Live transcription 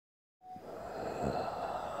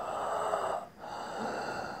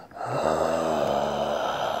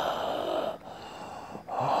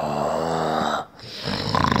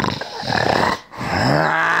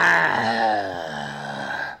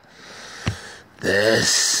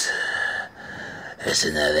This is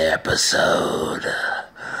another episode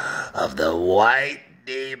of the White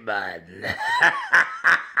Demon.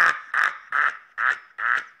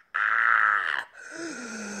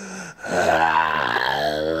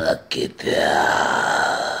 Look at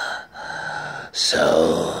that.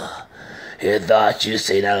 So, you thought you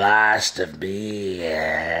seen the last of me?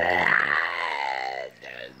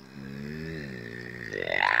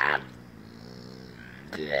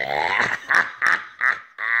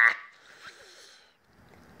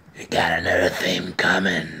 You got another theme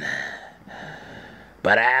coming,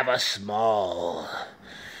 but I have a small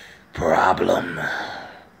problem.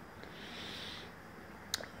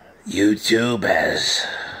 YouTube has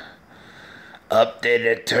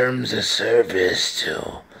updated terms of service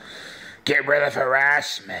to get rid of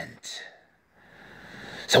harassment.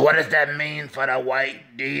 So what does that mean for the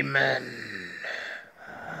White Demon?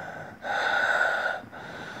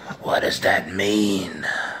 What does that mean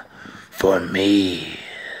for me?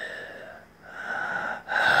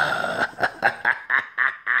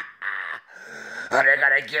 Are they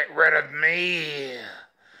gonna get rid of me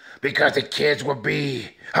because the kids will be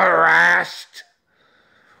harassed?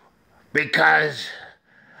 Because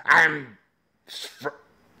I'm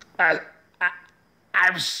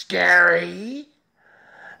scary?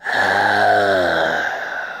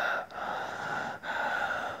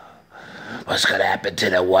 What's gonna happen to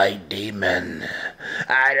the White Demon?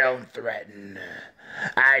 I don't threaten.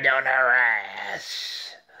 I don't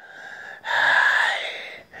harass.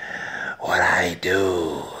 What I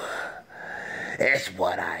do is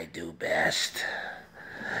what I do best.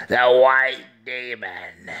 The White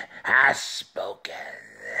Demon has spoken.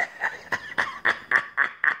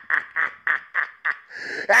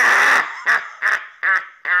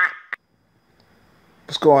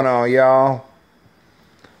 What's going on, y'all?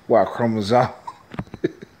 Wow, Chromosome.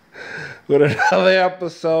 With another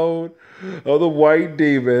episode of the White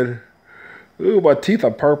Demon. Ooh, my teeth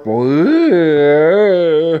are purple.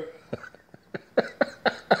 Ooh.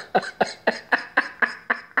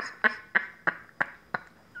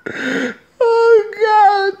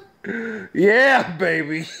 Oh, God. Yeah,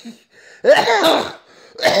 baby.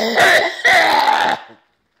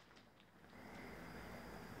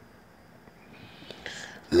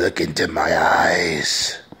 Look into my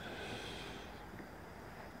eyes.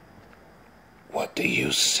 What do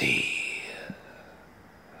you see?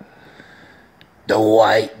 The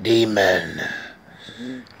White Demon.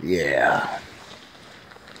 Yeah.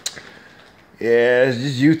 Yeah,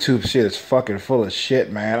 this YouTube shit is fucking full of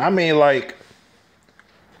shit, man. I mean, like,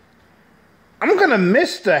 I'm gonna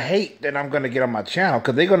miss the hate that I'm gonna get on my channel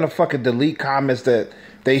because they're gonna fucking delete comments that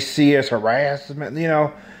they see as harassment, you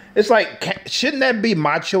know? It's like, shouldn't that be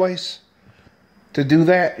my choice to do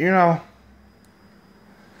that, you know?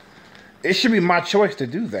 It should be my choice to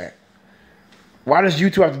do that. Why does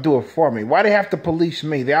YouTube have to do it for me? Why do they have to police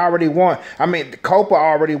me? They already want, I mean, Copa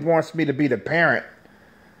already wants me to be the parent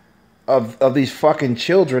of these fucking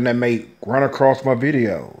children that may run across my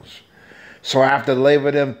videos. So I have to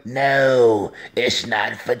label them, no, it's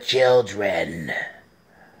not for children.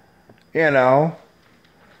 You know?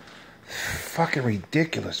 Fucking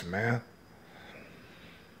ridiculous, man.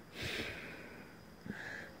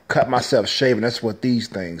 Cut myself shaving, that's what these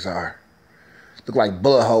things are. Look like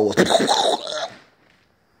bullet holes.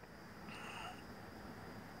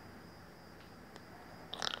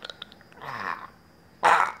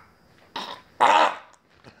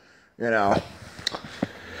 You know.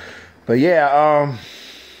 But yeah,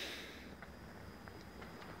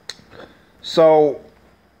 so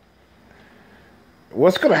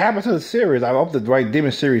what's gonna happen to the series? I hope the White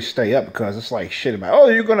Demon series stay up because it's like shit about, oh,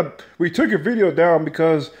 we took your video down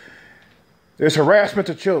because there's harassment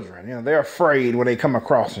to children. You know, they're afraid when they come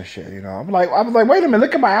across and shit, you know. I was like, wait a minute,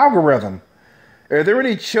 look at my algorithm. Are there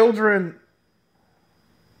any children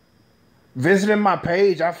visiting my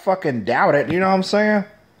page? I fucking doubt it, you know what I'm saying?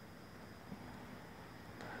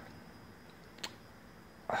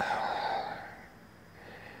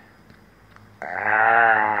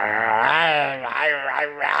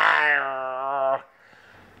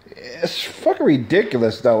 It's fucking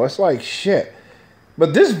ridiculous, though. It's like shit.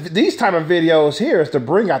 But these type of videos here is to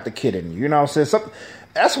bring out the kid in you. You know what I'm saying?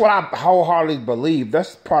 That's what I wholeheartedly believe.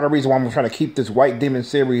 That's part of the reason why I'm trying to keep this White Demon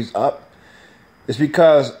series up. Is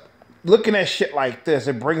because looking at shit like this,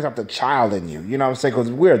 it brings out the child in you. You know what I'm saying? Because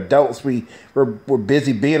we're adults. We're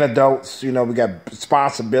busy being adults. You know, we got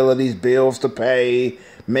responsibilities, bills to pay,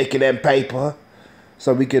 making that paper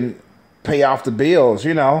so we can pay off the bills,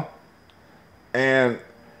 you know. And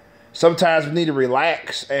sometimes we need to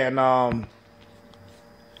relax and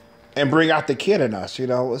and bring out the kid in us. You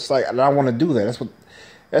know, it's like, and I want to do that.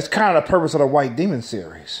 That's kind of the purpose of the White Demon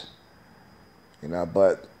series. You know,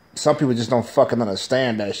 but some people just don't fucking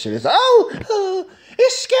understand that shit. It's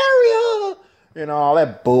it's scary. You know, all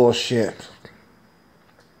that bullshit.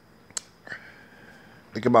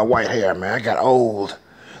 Look at my white hair, man. I got old.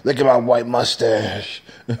 Look at my white mustache.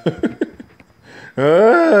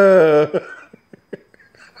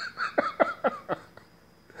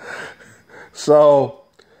 So,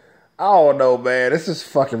 I don't know, man. This is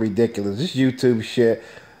fucking ridiculous. This YouTube shit.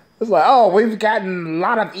 It's like, oh, we've gotten a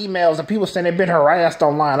lot of emails of people saying they've been harassed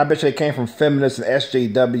online. I bet you they came from feminists and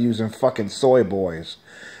SJWs and fucking soy boys.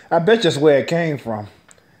 I bet that's where it came from.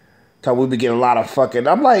 So we be getting a lot of fucking.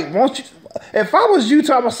 I'm like, won't you? If I was you,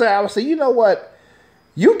 I would say, you know what?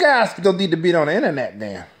 You guys don't need to be on the internet,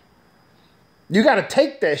 then. You got to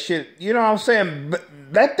take that shit. You know what I'm saying?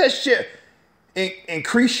 Let that shit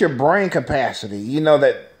increase your brain capacity. You know,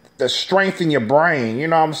 that the strength in your brain. You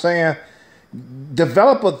know what I'm saying?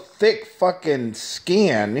 Develop a thick fucking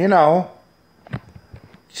skin, you know.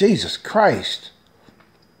 Jesus Christ.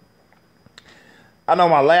 I know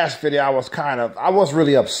my last video I was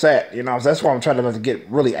really upset, you know. That's why I'm trying to get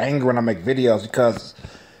really angry when I make videos, because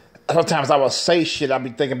sometimes I will say shit, I'll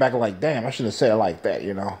be thinking back like, damn, I shouldn't have said it like that,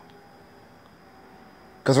 you know.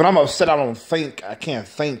 Because when I'm upset, I can't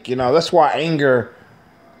think, you know. That's why anger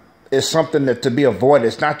is something that to be avoided.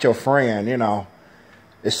 It's not your friend, you know.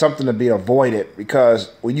 It's something to be avoided,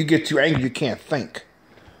 because when you get too angry, you can't think.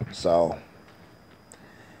 So,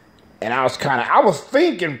 and I was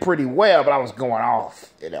thinking pretty well, but I was going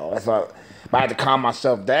off, you know. That's why I had to calm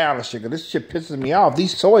myself down and shit, 'cause this shit pisses me off.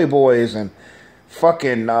 These soy boys and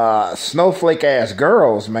fucking snowflake ass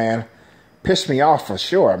girls, man, piss me off for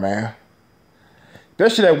sure, man.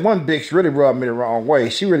 Especially that one bitch really rubbed me the wrong way.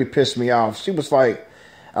 She really pissed me off. She was like,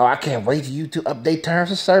 oh, I can't wait for you to update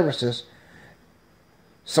terms of services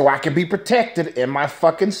so I can be protected in my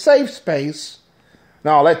fucking safe space. And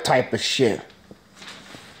all that type of shit.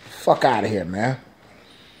 Fuck out of here, man.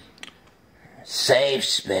 Safe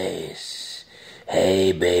space.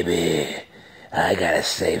 Hey, baby. I got a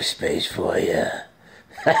safe space for you.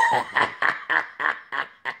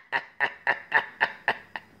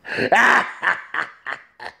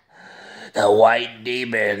 The White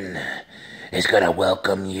Demon is gonna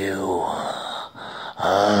welcome you.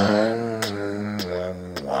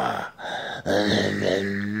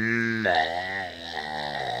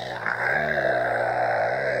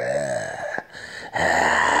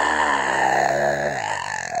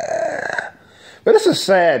 But it's a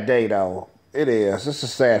sad day, though. It is. It's a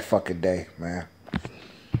sad fucking day, man.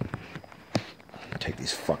 Take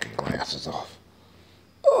these fucking glasses off.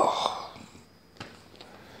 Oh.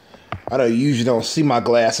 I usually don't see my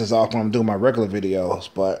glasses off when I'm doing my regular videos,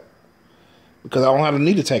 but because I don't have the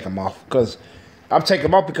need to take them off, because I'm taking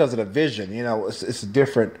them off because of the vision. You know, it's a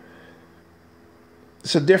different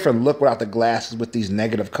look without the glasses with these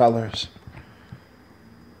negative colors.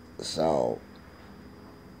 So,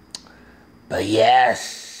 but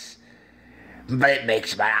yes, but it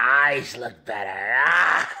makes my eyes look better.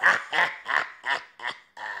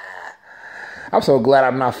 I'm so glad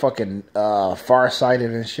I'm not fucking farsighted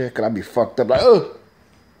and shit, because I'd be fucked up like, oh,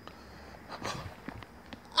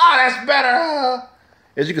 that's better.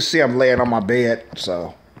 As you can see, I'm laying on my bed,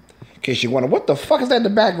 so in case you wonder, what the fuck is that in the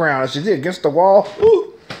background? Is she against the wall?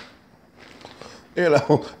 Ooh. You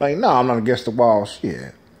know, like, no, I'm not against the wall.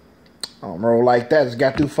 Shit. I don't roll like that. Just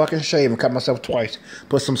got through fucking shave and cut myself twice.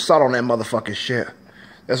 Put some salt on that motherfucking shit.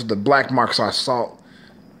 That's what the black marks are, salt.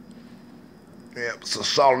 Yeah, so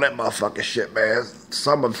salt on that motherfucking shit, man.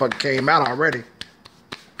 Some motherfucker came out already.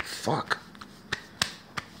 Fuck.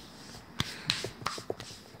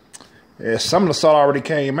 Yeah, some of the salt already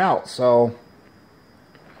came out, so.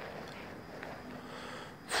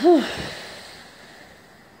 Whew.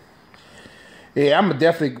 Yeah, I'm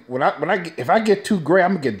definitely if I get too gray,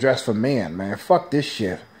 I'm gonna get dressed for men, man. Fuck this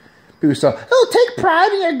shit. People say, "Oh, take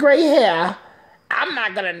pride in your gray hair." I'm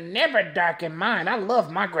not gonna never darken mine. I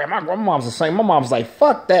love my gray. My mom's the same. My mom's like,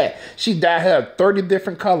 fuck that. She dyed her 30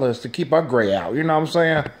 different colors to keep her gray out. You know what I'm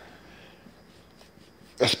saying?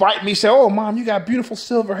 Despite me saying, oh, mom, you got beautiful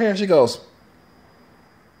silver hair. She goes,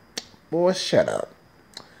 boy, shut up.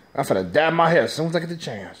 I'm finna dye my hair as soon as I get the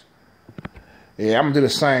chance. Yeah, I'm gonna do the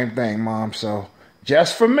same thing, mom. So,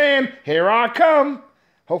 just for men, here I come.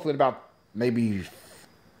 Hopefully in about maybe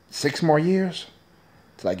 6 more years.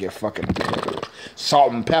 Till I get fucking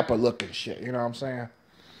salt and pepper looking shit. You know what I'm saying?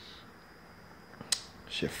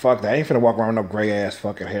 Shit, fuck that. I ain't finna walk around with no gray ass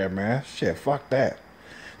fucking hair, man. Shit, fuck that.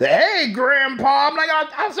 Hey, grandpa. I'm like,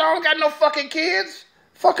 I don't got no fucking kids.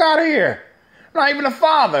 Fuck out of here. Not even a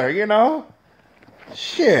father, you know?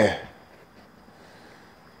 Shit.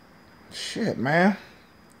 Shit, man.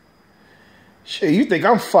 Shit, you think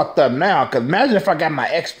I'm fucked up now? Cause imagine if I got my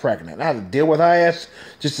ex pregnant. I had to deal with her ass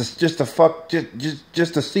just to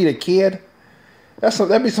see the kid.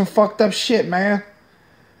 That'd be some fucked up shit, man.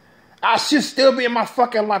 I should still be in my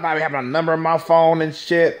fucking life. I'd be having a number on my phone and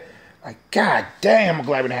shit. Like, god damn, I'm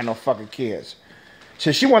glad we didn't have no fucking kids.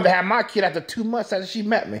 So she wanted to have my kid after 2 months after she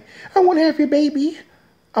met me. I want to have your baby.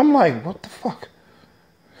 I'm like, what the fuck?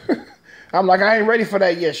 I'm like, I ain't ready for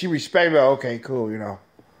that yet. She respected me. Okay, cool, you know.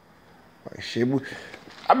 Like, shit.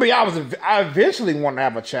 I mean, I eventually want to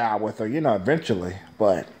have a child with her, you know, eventually.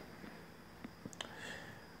 But,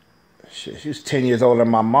 shit, she was 10 years older than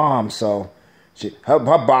my mom, so her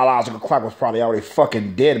biological clock was probably already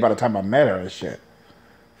fucking dead by the time I met her and shit.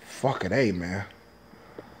 Fucking A, man.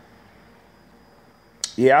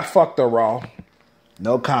 Yeah, I fucked her raw.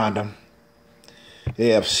 No condom.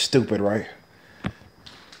 Yeah, stupid, right?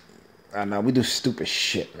 I know, we do stupid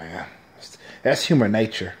shit, man. That's human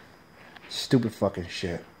nature. Stupid fucking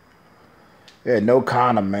shit. Yeah, no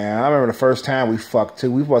condom, man. I remember the first time we fucked,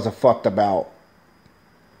 too. We wasn't fucked about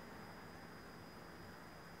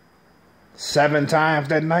 7 times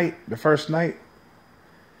that night, the first night.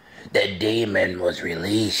 The demon was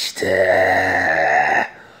released. So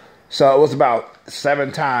it was about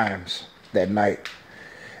 7 times that night.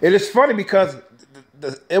 It is funny because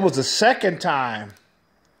it was the second time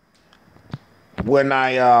when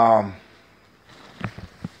I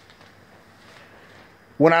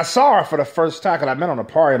saw her for the first time, because I met her on the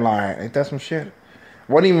party line. Ain't that some shit?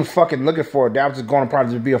 Wasn't even fucking looking for her. I was just going to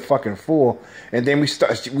probably just be a fucking fool. And then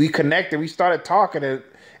we connected. We started talking, and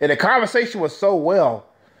the conversation was so well.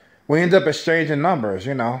 We ended up exchanging numbers,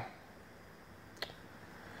 you know.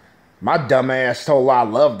 My dumb ass told her I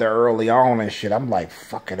loved her early on and shit. I'm like,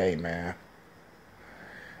 fucking A, man.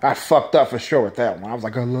 I fucked up for sure with that one. I was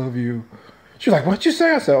like, I love you. She was like, what you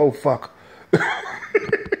say? I said, oh, fuck.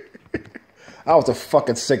 I was a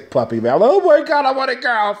fucking sick puppy, man. Like, oh my God, I want a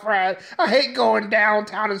girlfriend. I hate going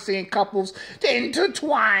downtown and seeing couples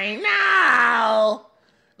intertwine. No.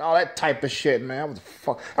 All that type of shit, man.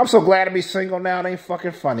 I'm so glad to be single now. It ain't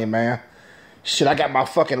fucking funny, man. Shit, I got my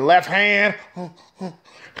fucking left hand.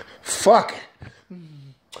 Fuck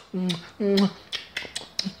it.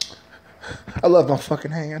 I love my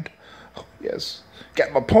fucking hand. Oh, yes.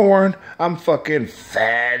 Got my porn. I'm fucking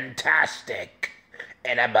fantastic.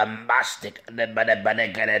 And a bombastic. Whoa, but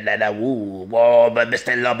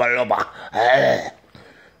Mr. Loba Loba.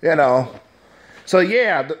 You know. So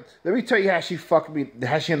yeah, let me tell you how she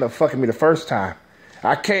ended up fucking me the first time.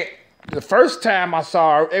 The first time I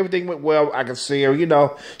saw her, everything went well. I could see her, you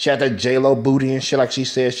know. She had that J-Lo booty and shit like she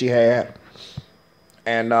said she had.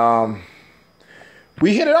 And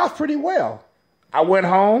we hit it off pretty well. I went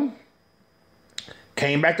home,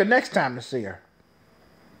 came back the next time to see her.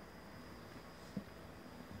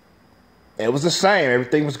 It was the same.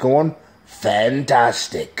 Everything was going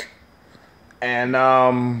fantastic. And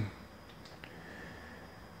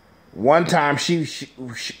one time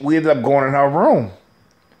we ended up going in her room.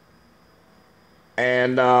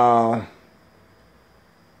 And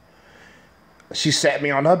she sat me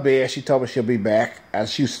on her bed. She told me she'll be back. And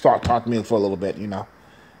she started talking to me for a little bit, you know.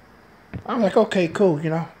 I'm like, okay, cool, you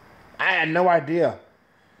know. I had no idea.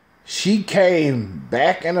 She came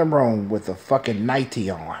back in the room with a fucking nightie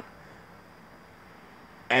on.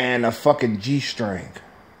 And a fucking G-string.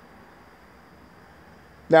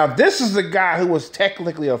 Now, this is the guy who was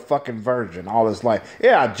technically a fucking virgin all his life.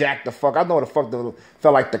 Yeah, I jacked the fuck. I know what the fuck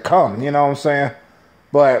felt like to come, you know what I'm saying?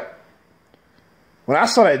 But when I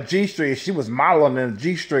saw that G-string, she was modeling in a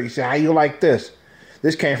G-string. She said, how you like this?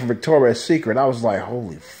 This came from Victoria's Secret. I was like,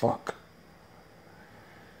 holy fuck.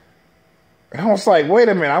 And I was like, wait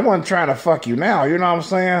a minute. I wasn't trying to fuck you now. You know what I'm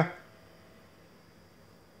saying?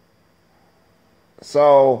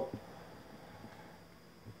 So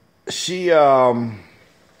she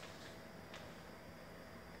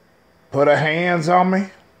put her hands on me.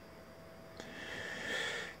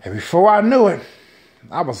 And before I knew it,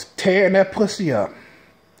 I was tearing that pussy up.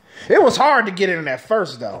 It was hard to get in at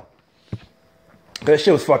first, though. Because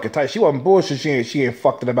she was fucking tight. She wasn't bullshit. She ain't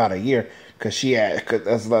fucked in about a year. Because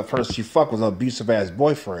that's the person she fucked was an abusive-ass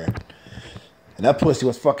boyfriend. And that pussy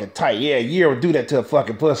was fucking tight. Yeah, a year would do that to a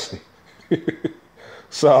fucking pussy.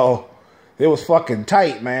 So, it was fucking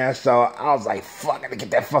tight, man. So, I was like, fuck, I gotta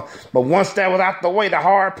get that fuck. But once that was out the way, the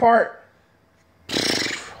hard part,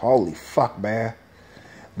 holy fuck, man.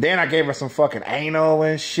 Then I gave her some fucking anal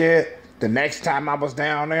and shit. The next time I was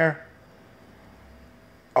down there.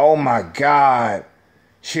 Oh my God.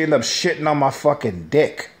 She ended up shitting on my fucking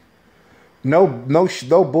dick. No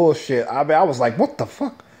bullshit. I mean, I was like, what the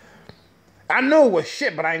fuck? I knew it was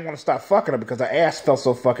shit, but I didn't want to stop fucking her because her ass felt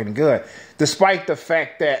so fucking good. Despite the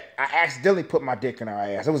fact that I accidentally put my dick in her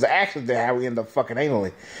ass. It was an accident how we ended up fucking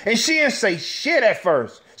anally. And she didn't say shit at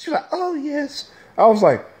first. She was like, oh, yes. I was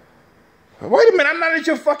like, wait a minute, I'm not at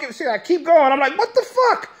your fucking shit. I keep going. I'm like, what the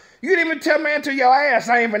fuck? You didn't even tell me until your ass.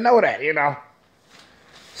 I didn't even know that, you know.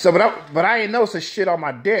 So, but I didn't notice the shit on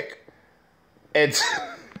my dick. It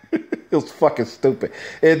was fucking stupid.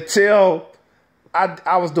 Until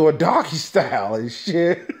I was doing doggy style and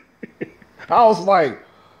shit. I was like,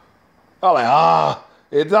 I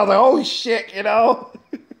was like, oh shit, you know?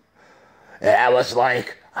 And I was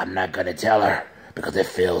like, I'm not gonna tell her because it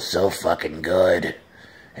feels so fucking good,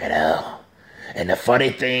 you know? And the funny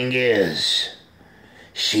thing is,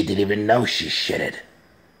 she didn't even know she shitted.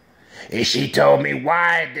 And she told me,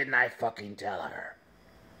 why didn't I fucking tell her?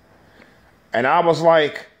 And I was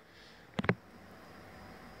like,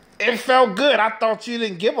 it felt good. I thought you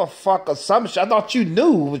didn't give a fuck or some shit. I thought you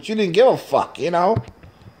knew, but you didn't give a fuck, you know?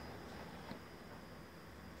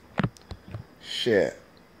 Shit.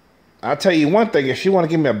 I'll tell you one thing. If she want to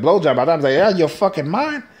give me a blowjob, I was like, yeah, your fucking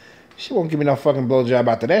mind? She won't give me no fucking blowjob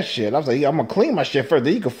after that shit. I was like, yeah, I'm going to clean my shit first,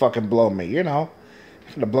 then you can fucking blow me, you know?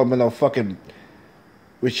 You're going to blow me no fucking...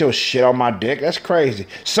 with your shit on my dick. That's crazy.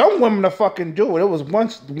 Some women are fucking do it. It was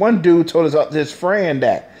one dude told his friend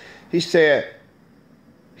that. He said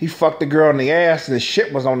he fucked the girl in the ass and the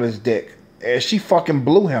shit was on his dick. And she fucking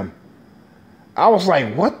blew him. I was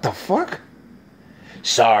like, what the fuck?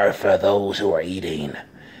 Sorry for those who are eating.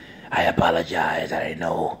 I apologize. I didn't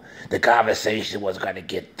know the conversation was going to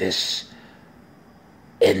get this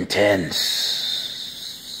intense.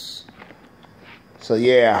 So,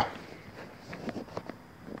 yeah.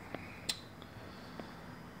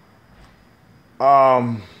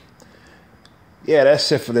 Yeah,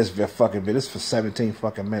 that's it for this fucking bit. This for 17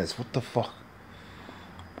 fucking minutes. What the fuck?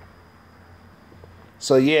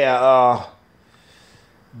 So yeah,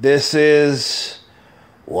 this is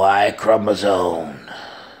Y chromosome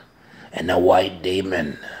and the white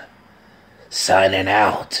demon signing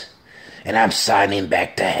out, and I'm signing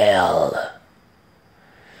back to hell.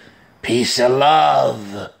 Peace and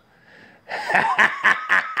love.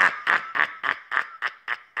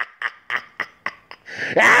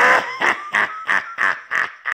 Ah!